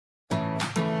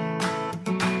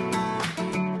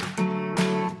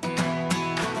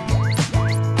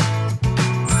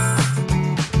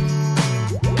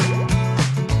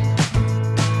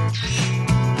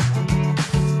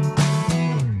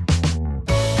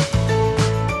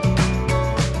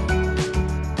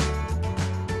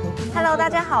大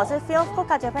家好，我是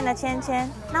Fukuoka Japan 的芊芊。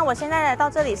那我现在来到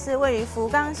这里是位于福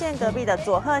冈县隔壁的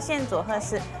佐贺县佐贺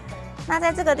市。那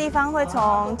在这个地方会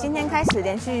从今天开始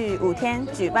连续5天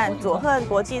举办佐贺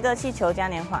国际热气球嘉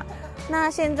年华。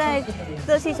那现在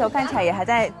热气球看起来也还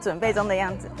在准备中的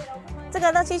样子。这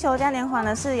个热气球嘉年华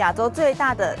呢是亚洲最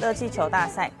大的热气球大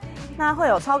赛。那会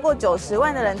有超过90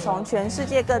万的人从全世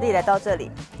界各地来到这里。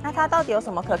那它到底有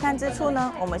什么可看之处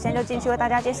呢？我们现在就进去为大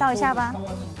家介绍一下吧。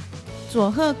佐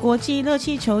贺国际热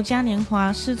气球嘉年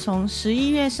华是从11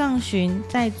月上旬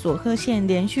在佐贺县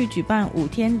连续举办5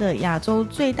天的亚洲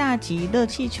最大级热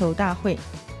气球大会。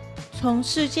从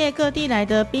世界各地来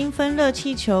的缤纷热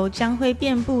气球将会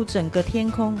遍布整个天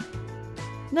空。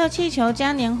热气球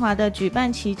嘉年华的举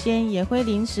办期间，也会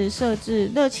临时设置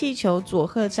热气球佐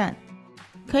贺站，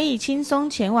可以轻松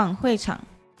前往会场。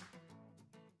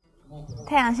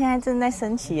太阳现在正在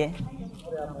升起耶，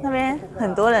那边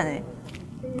很多人耶，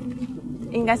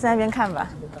应该是那边看吧。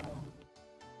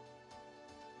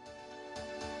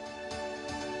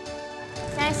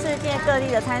现在世界各地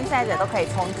的参赛者都可以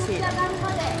充气了，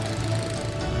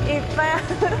一般。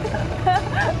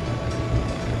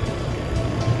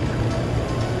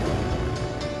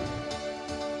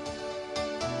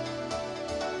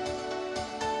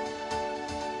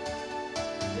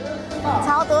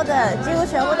超多的，几乎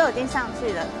全部都已经上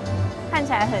去了，看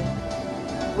起来很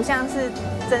不像是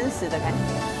真实的感觉。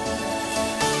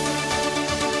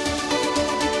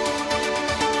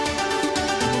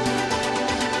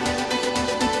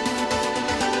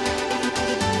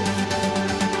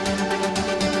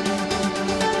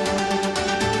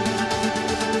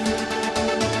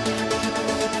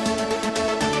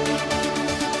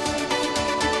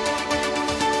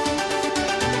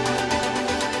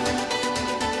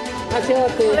足上がっ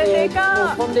て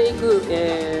飛んでいく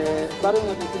バルーン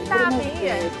がですね、これも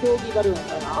競技バルーン。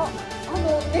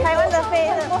台湾的飞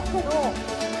的。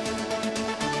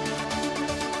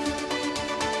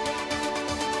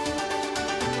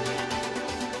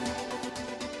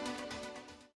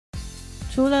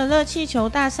除了热气球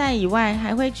大赛以外，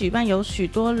还会举办有许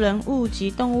多人物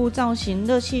及动物造型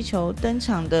热气球登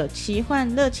场的奇幻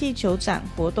热气球展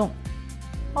活动。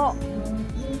哦，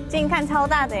近看超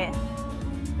大的耶！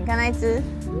你看那一只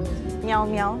喵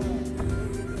喵，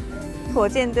火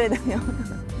箭队的喵。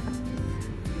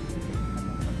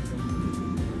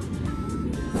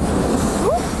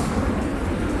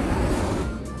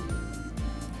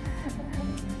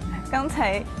刚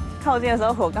才靠近的时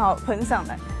候，火刚好喷上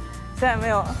来，虽然没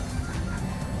有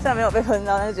被喷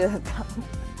到，但是觉得很烫。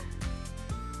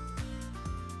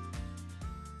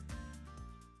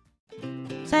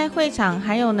在会场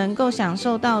还有能够享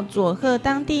受到佐贺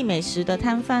当地美食的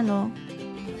摊贩哦。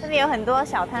这里有很多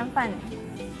小摊贩。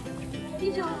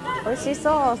美味し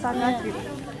そう三个字。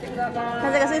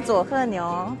那这个是佐贺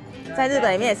牛，在日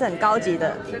本里面也是很高级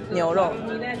的牛肉。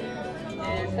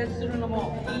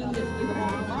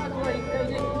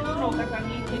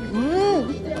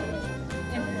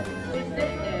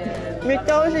めっ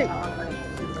ちゃ美味しい，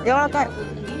柔らかい。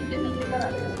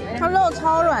它肉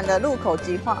超软的，入口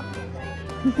即化。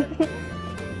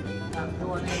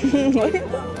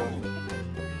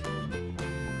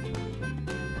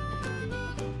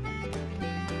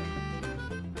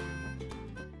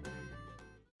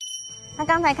那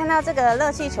刚才看到这个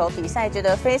热气球比赛，觉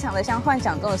得非常的像幻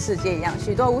想中的世界一样，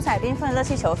许多五彩缤纷的热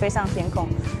气球飞上天空，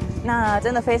那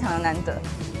真的非常的难得。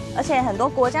而且很多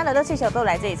国家的热气球都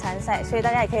来这里参赛，所以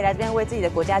大家也可以来这边为自己的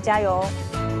国家加油哦。